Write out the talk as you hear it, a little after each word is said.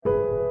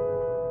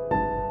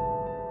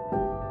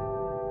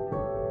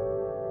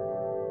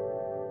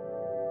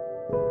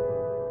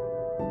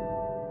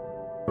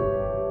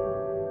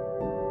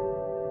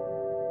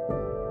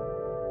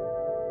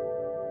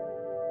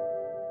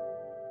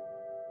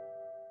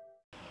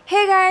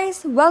Hey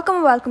guys,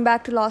 welcome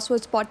back to Lost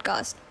Words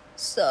Podcast.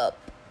 Sup?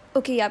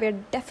 Okay, yeah,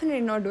 we're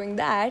definitely not doing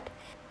that.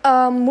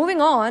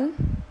 Moving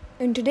on,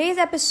 in today's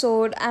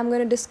episode, I'm going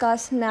to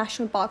discuss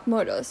national park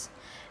murders.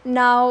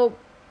 Now,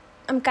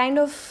 I'm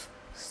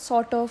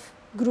sort of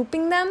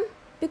grouping them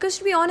because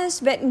to be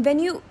honest, when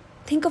you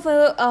think of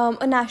a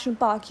national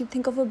park, you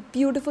think of a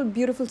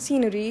beautiful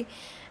scenery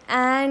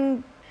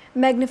and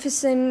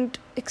magnificent,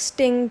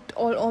 extinct,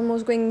 or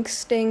almost going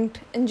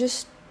extinct, and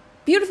just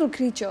beautiful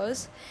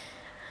creatures.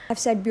 I've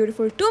said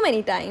beautiful too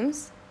many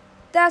times.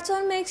 That's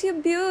what makes you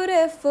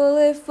beautiful.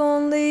 If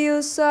only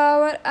you saw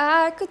what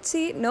I could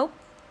see. Nope.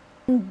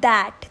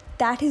 That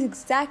is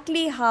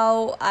exactly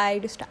how I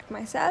distract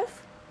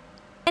myself.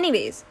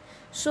 Anyways,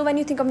 so when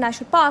you think of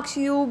national parks,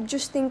 you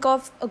just think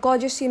of a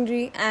gorgeous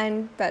scenery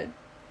and, well,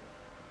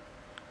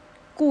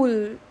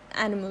 cool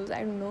animals.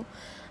 I don't know.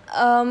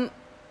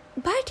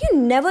 But you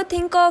never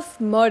think of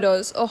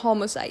murders or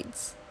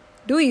homicides,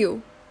 do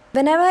you?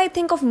 Whenever I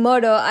think of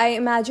murder, I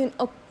imagine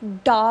a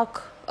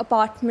dark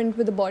apartment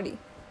with a body.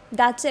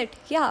 That's it,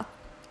 yeah.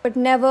 But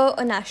never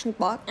a national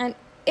park. And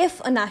if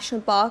a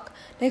national park,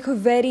 like a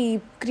very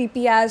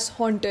creepy ass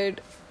haunted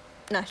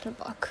national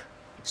park.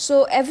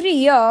 So every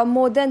year,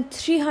 more than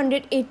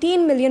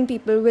 318 million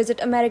people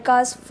visit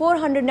America's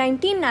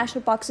 419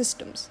 national park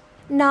systems.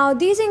 Now,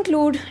 these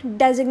include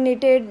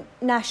designated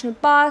national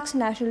parks,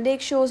 national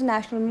lake shows,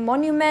 national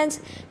monuments,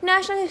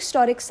 national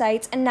historic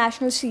sites, and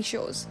national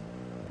seashores.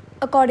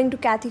 According to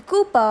Kathy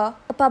Cooper,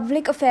 a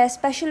public affairs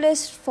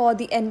specialist for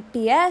the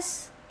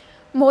NPS,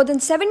 more than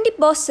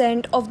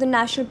 70% of the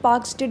national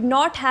parks did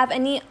not have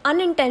any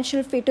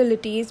unintentional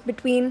fatalities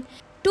between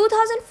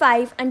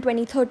 2005 and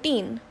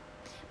 2013.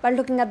 But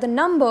looking at the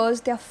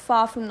numbers, they are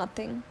far from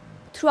nothing.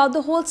 Throughout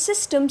the whole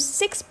system,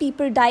 6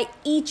 people die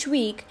each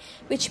week,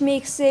 which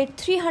makes it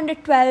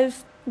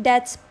 312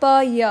 deaths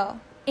per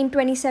year. In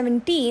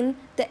 2017,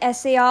 the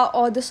SAR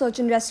or the search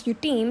and rescue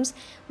teams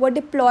were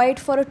deployed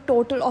for a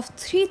total of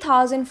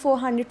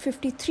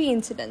 3,453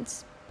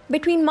 incidents.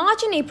 Between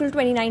March and April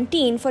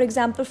 2019, for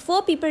example,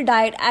 4 people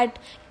died at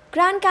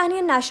Grand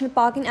Canyon National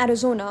Park in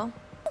Arizona.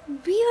 A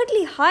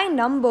weirdly high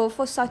number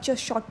for such a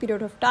short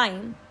period of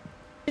time.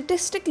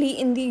 Statistically,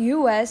 in the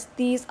US,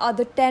 these are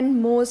the 10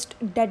 most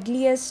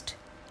deadliest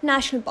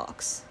national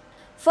parks.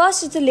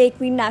 First is the Lake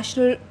Mead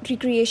National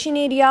Recreation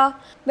Area,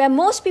 where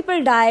most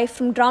people die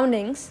from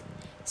drownings.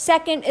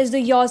 Second is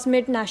the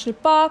Yosemite National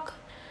Park,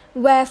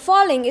 where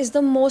falling is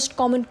the most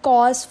common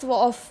cause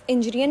of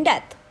injury and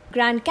death.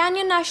 Grand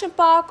Canyon National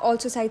Park,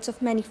 also sites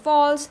of many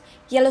falls.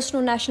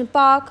 Yellowstone National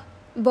Park,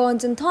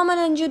 burns and thermal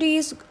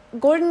injuries.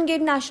 Golden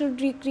Gate National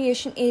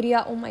Recreation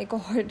Area, oh my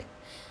god.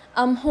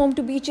 Home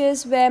to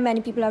beaches where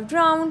many people have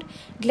drowned.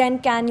 Glen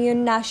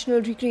Canyon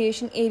National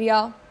Recreation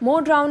Area,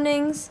 more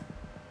drownings.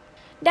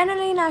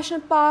 Denali National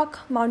Park,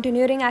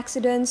 mountaineering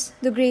accidents.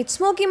 The Great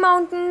Smoky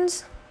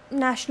Mountains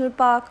National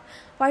Park.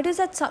 Why does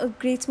that sound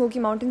Great Smoky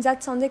Mountains?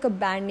 That sounds like a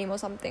band name or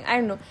something. I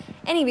don't know.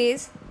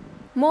 Anyways,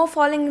 more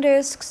falling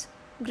risks.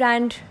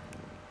 Grand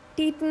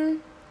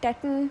Teton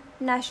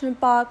National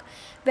Park,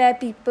 where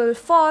people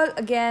fall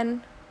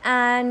again.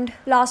 And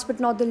last but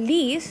not the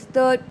least,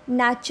 the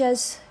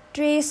Natchez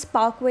Trace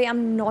Parkway.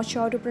 I'm not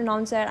sure how to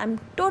pronounce that. I'm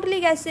totally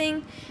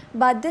guessing.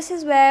 But this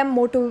is where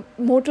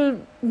motor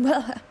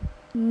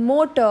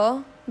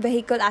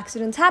vehicle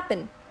accidents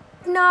happen.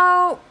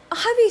 Now,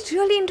 are we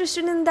really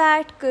interested in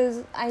that?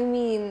 Because, I'm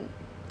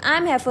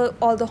here for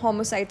all the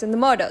homicides and the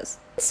murders.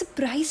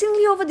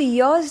 Surprisingly, over the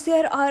years,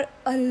 there are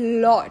a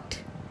lot.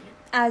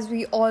 As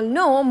we all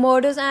know,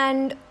 murders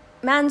and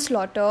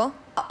manslaughter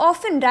are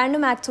often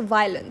random acts of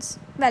violence.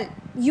 Well,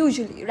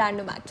 usually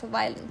random acts of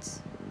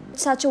violence.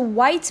 Such a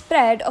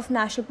widespread of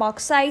national park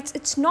sites,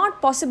 it's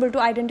not possible to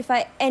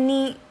identify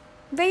any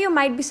where you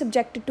might be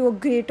subjected to a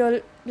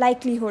greater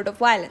likelihood of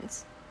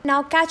violence.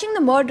 Now, catching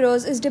the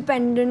murderers is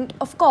dependent,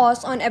 of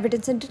course, on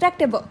evidence and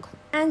detective work.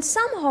 And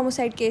some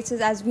homicide cases,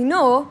 as we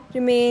know,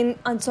 remain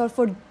unsolved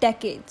for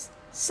decades.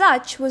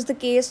 Such was the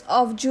case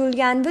of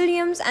Julianne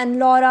Williams and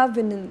Laura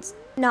Winans.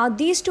 Now,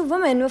 these 2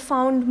 women were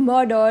found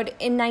murdered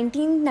in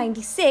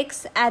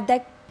 1996 at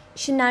the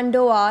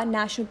Shenandoah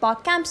National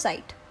Park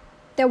campsite.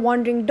 Their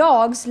wandering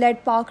dogs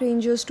led park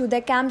rangers to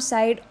their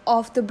campsite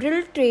off the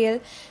Bridle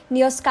Trail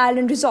near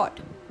Skyland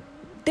Resort.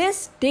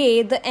 This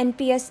day, the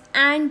NPS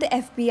and the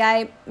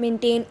FBI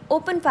maintain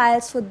open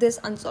files for this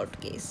unsolved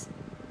case.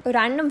 A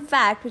random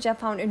fact which I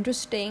found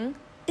interesting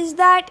is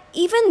that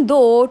even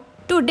though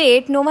to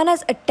date no one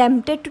has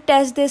attempted to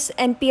test this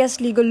NPS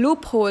legal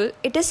loophole,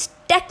 it is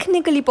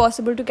technically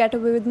possible to get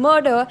away with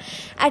murder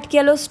at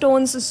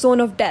Yellowstone's Zone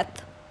of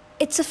Death.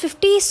 It's a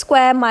 50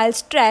 square mile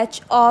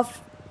stretch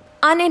of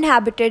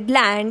uninhabited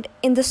land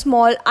in the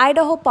small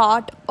Idaho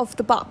part of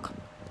the park.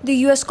 The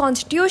US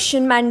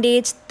Constitution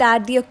mandates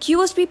that the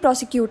accused be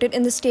prosecuted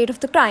in the state of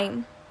the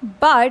crime.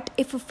 But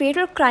if a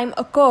fatal crime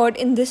occurred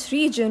in this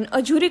region,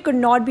 a jury could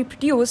not be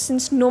produced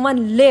since no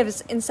one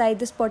lives inside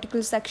this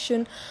particular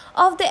section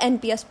of the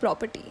NPS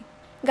property.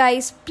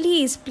 Guys,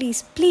 please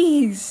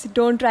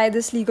don't try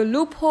this legal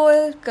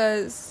loophole,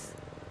 because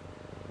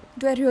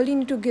Do I really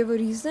need to give a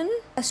reason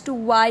as to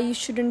why you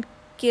shouldn't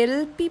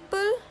kill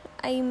people?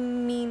 I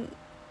mean,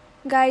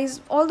 guys,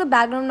 all the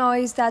background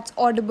noise that's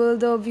audible,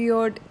 the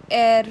weird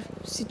air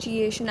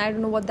situation, I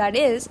don't know what that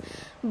is,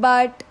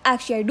 but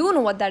actually I do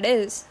know what that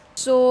is.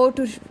 So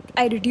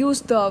I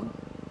reduced the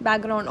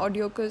background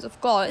audio because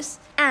of course,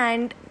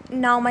 and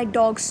now my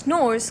dog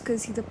snores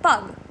because he's a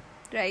pug,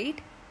 right?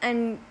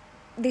 And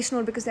they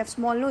snore because they have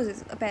small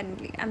noses,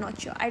 apparently. I'm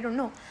not sure, I don't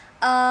know.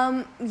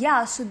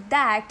 So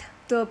that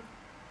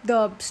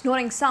the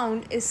snoring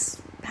sound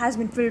has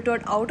been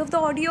filtered out of the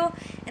audio,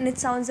 and it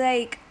sounds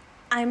like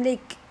I'm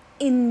like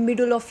in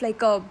middle of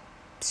like a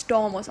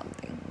storm or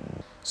something.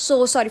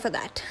 So sorry for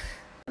that.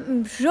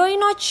 I'm really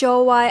not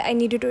sure why I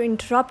needed to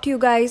interrupt you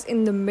guys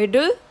in the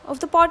middle of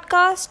the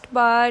podcast,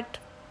 but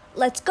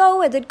let's go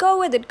with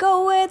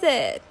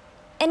it.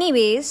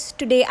 Anyways,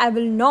 today I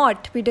will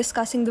not be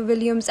discussing the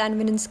Williams and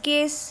Winans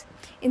case.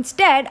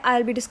 Instead,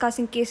 I'll be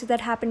discussing cases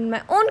that happened in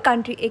my own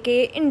country,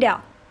 aka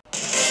India.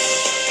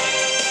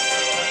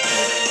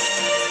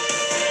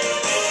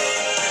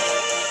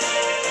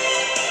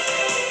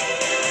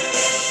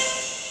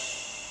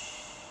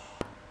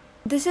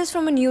 This is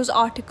from a news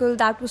article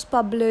that was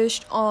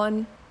published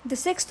on the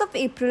 6th of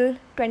April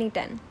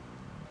 2010.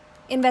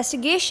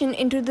 Investigation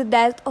into the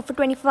death of a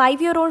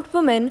 25-year-old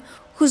woman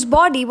whose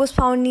body was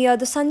found near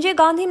the Sanjay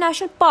Gandhi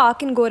National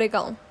Park in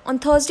Goregaon on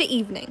Thursday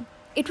evening.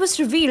 It was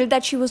revealed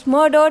that she was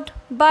murdered,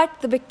 but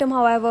the victim,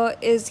 however,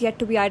 is yet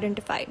to be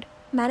identified.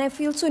 Man, I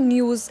feel so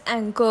news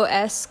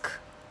anchor-esque.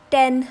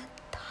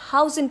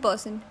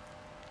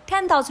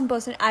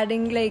 10,000%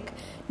 adding like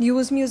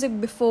news music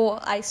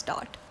before I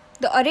start.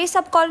 The Aray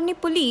Sub-Colony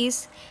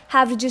Police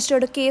have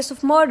registered a case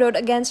of murder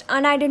against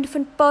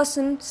unidentified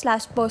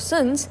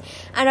persons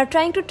and are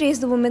trying to trace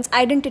the woman's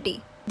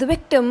identity. The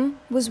victim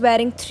was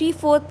wearing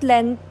 3/4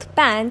 length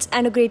pants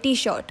and a grey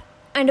t-shirt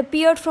and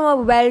appeared from a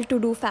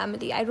well-to-do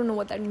family. I don't know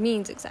what that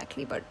means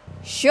exactly, but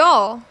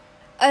sure.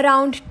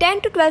 Around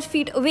 10 to 12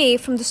 feet away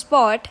from the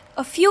spot,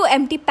 a few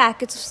empty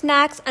packets of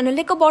snacks and a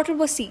liquor bottle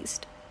were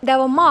seized. There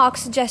were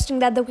marks suggesting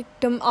that the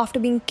victim, after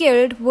being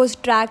killed, was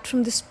dragged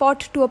from the spot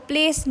to a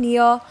place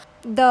near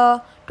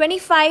the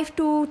 25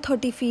 to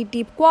 30 feet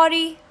deep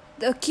quarry.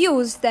 The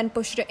accused then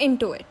pushed her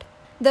into it.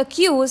 The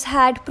accused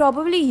had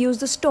probably used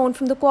the stone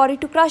from the quarry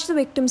to crush the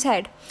victim's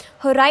head.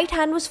 Her right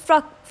hand was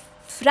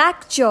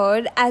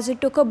fractured as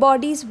it took her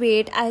body's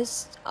weight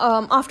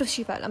after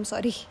she fell.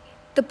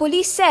 The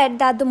police said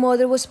that the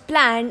murder was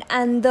planned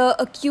and the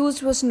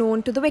accused was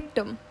known to the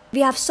victim.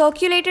 We have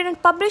circulated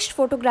and published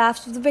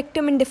photographs of the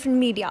victim in different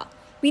media.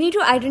 We need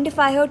to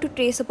identify her to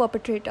trace the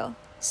perpetrator,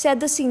 said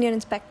the senior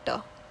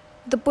inspector.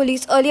 The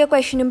police earlier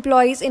questioned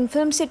employees in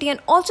Film City and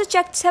also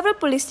checked several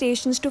police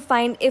stations to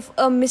find if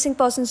a missing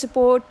persons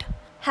report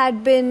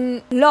had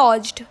been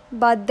lodged,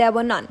 but there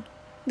were none.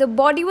 The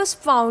body was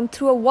found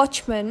through a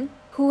watchman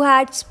who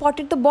had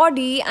spotted the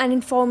body and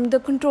informed the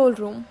control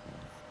room.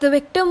 The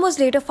victim was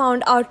later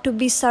found out to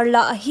be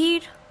Sarla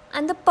Ahir,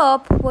 and the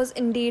perp was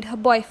indeed her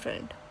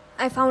boyfriend.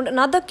 I found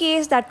another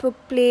case that took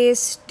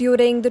place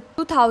during the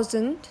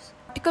 2000s.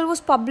 The article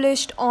was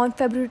published on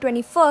February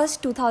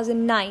 21st,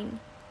 2009.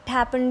 It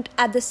happened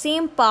at the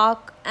same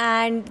park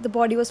and the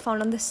body was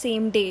found on the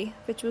same day,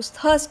 which was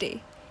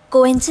Thursday.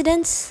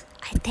 Coincidence?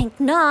 I think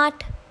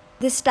not.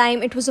 This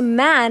time it was a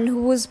man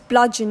who was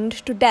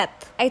bludgeoned to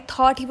death. I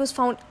thought he was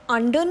found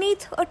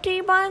underneath a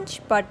tree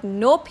branch, but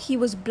nope, he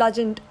was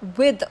bludgeoned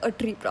with a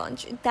tree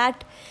branch.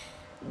 That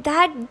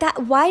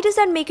why does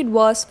that make it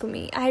worse for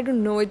me? I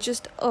don't know, it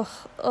just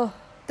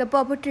The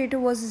perpetrator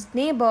was his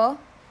neighbor.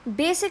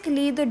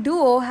 Basically, the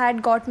duo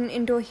had gotten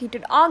into a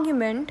heated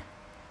argument,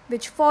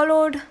 which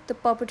followed the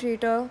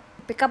perpetrator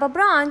pick up a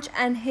branch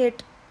and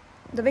hit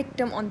the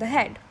victim on the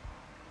head.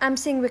 I'm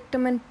saying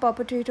victim and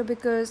perpetrator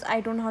because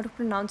I don't know how to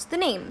pronounce the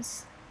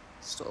names.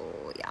 So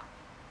yeah.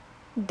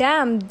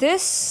 Damn,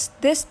 this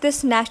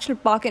national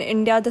park in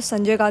India, the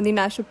Sanjay Gandhi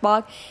National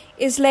Park,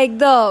 is like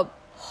the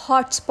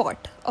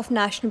hotspot of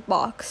national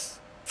parks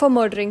for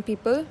murdering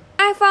people.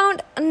 I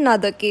found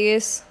another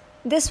case.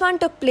 This one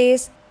took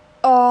place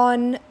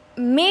on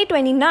May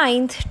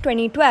 29th,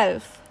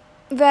 2012.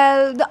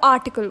 Well, the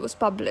article was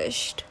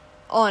published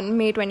on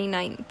May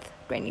 29th,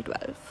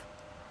 2012.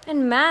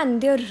 And man,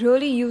 they're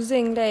really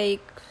using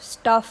like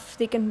stuff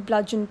they can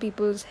bludgeon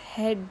people's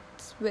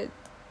heads with.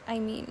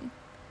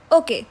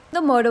 Okay,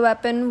 the murder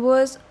weapon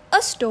was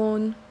a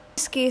stone.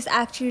 This case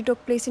actually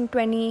took place in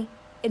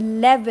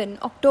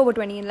October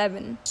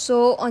 2011.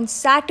 So on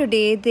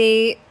Saturday,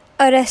 they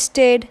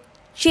arrested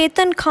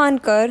Chetan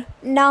Khankar.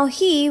 Now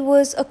he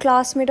was a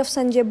classmate of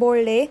Sanjay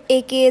Bolde,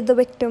 aka the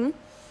victim.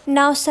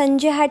 Now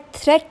Sanjay had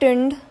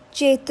threatened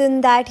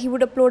Chetan that he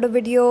would upload a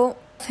video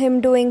of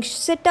him doing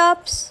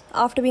sit-ups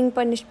after being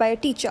punished by a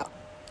teacher.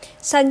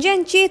 Sanjay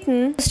and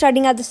Chetan were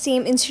studying at the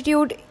same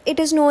institute. It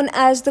is known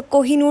as the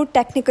Kohinoor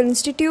Technical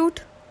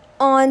Institute.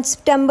 On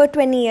September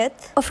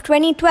 20th of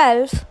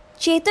 2012,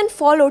 Chetan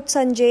followed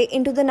Sanjay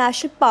into the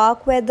national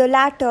park where the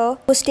latter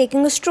was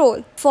taking a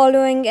stroll.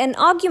 Following an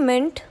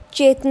argument,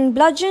 Chetan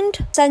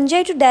bludgeoned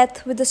Sanjay to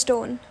death with a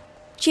stone.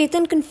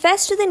 Chetan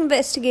confessed to the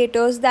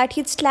investigators that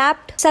he'd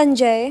slapped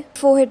Sanjay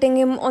before hitting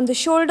him on the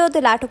shoulder. The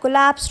latter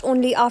collapsed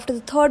only after the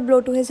third blow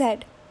to his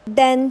head.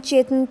 Then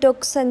Chetan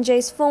took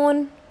Sanjay's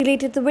phone,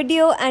 deleted the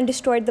video and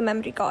destroyed the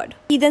memory card.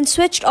 He then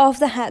switched off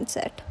the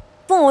handset.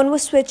 The phone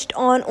was switched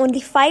on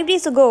only 5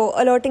 days ago,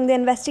 alerting the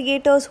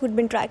investigators who'd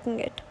been tracking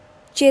it.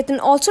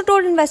 Chetan also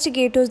told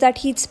investigators that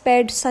he'd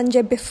spared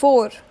Sanjay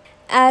before,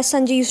 as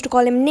Sanjay used to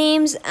call him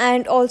names,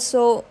 and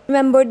also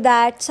remembered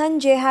that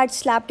Sanjay had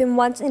slapped him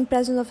once in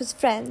presence of his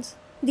friends.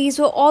 These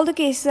were all the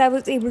cases I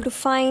was able to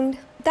find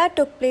that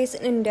took place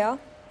in India.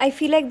 I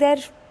feel like there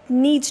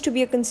needs to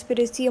be a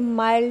conspiracy, a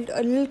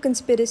little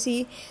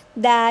conspiracy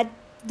that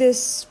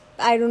this,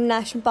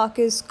 national park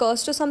is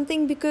cursed or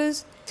something,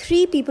 because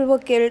 3 people were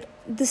killed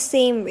the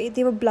same way.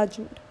 They were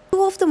bludgeoned.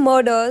 2 of the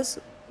murders,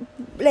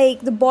 the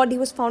body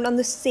was found on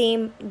the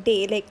same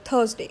day,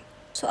 Thursday.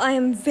 So I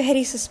am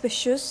very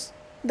suspicious.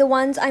 The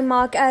ones I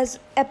mark as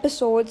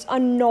episodes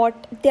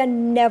they're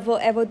never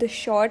ever this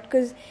short,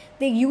 because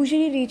they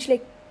usually reach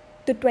the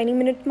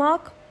 20-minute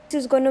mark.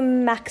 This is gonna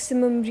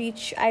maximum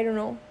reach,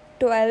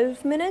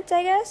 12 minutes,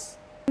 I guess.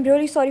 I'm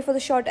really sorry for the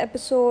short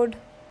episode,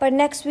 but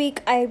next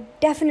week I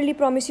definitely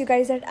promise you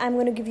guys that I'm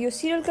gonna give you a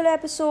serial killer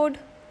episode.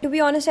 To be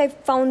honest, I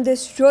found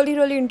this really,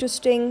 really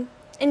interesting.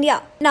 And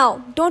yeah,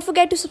 now don't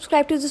forget to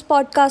subscribe to this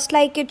podcast,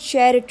 like it,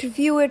 share it,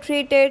 review it,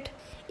 rate it.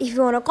 If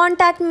you want to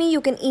contact me,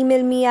 you can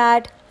email me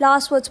at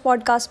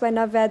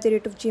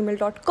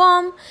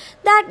lastwordspodcast@gmail.com.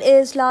 That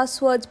is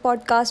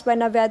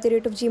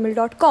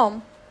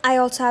lastwordspodcast@gmail.com. I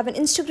also have an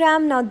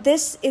Instagram. Now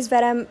this is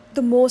where I'm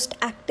the most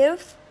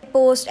active. I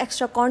post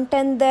extra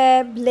content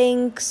there,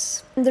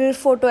 links, little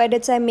photo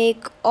edits I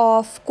make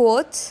of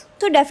quotes.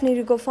 So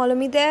definitely go follow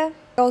me there.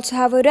 I also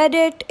have a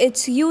Reddit.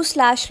 It's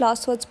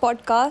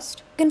u/lastwordspodcast.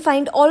 You can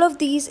find all of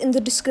these in the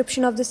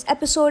description of this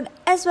episode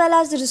as well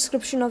as the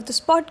description of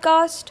this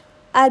podcast.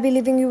 I'll be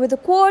leaving you with a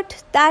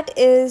quote that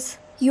is,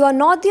 "You are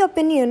not the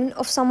opinion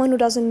of someone who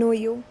doesn't know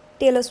you."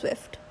 Taylor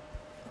Swift.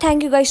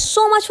 Thank you guys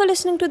so much for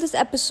listening to this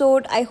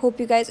episode. I hope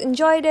you guys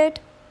enjoyed it.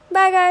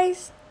 Bye guys.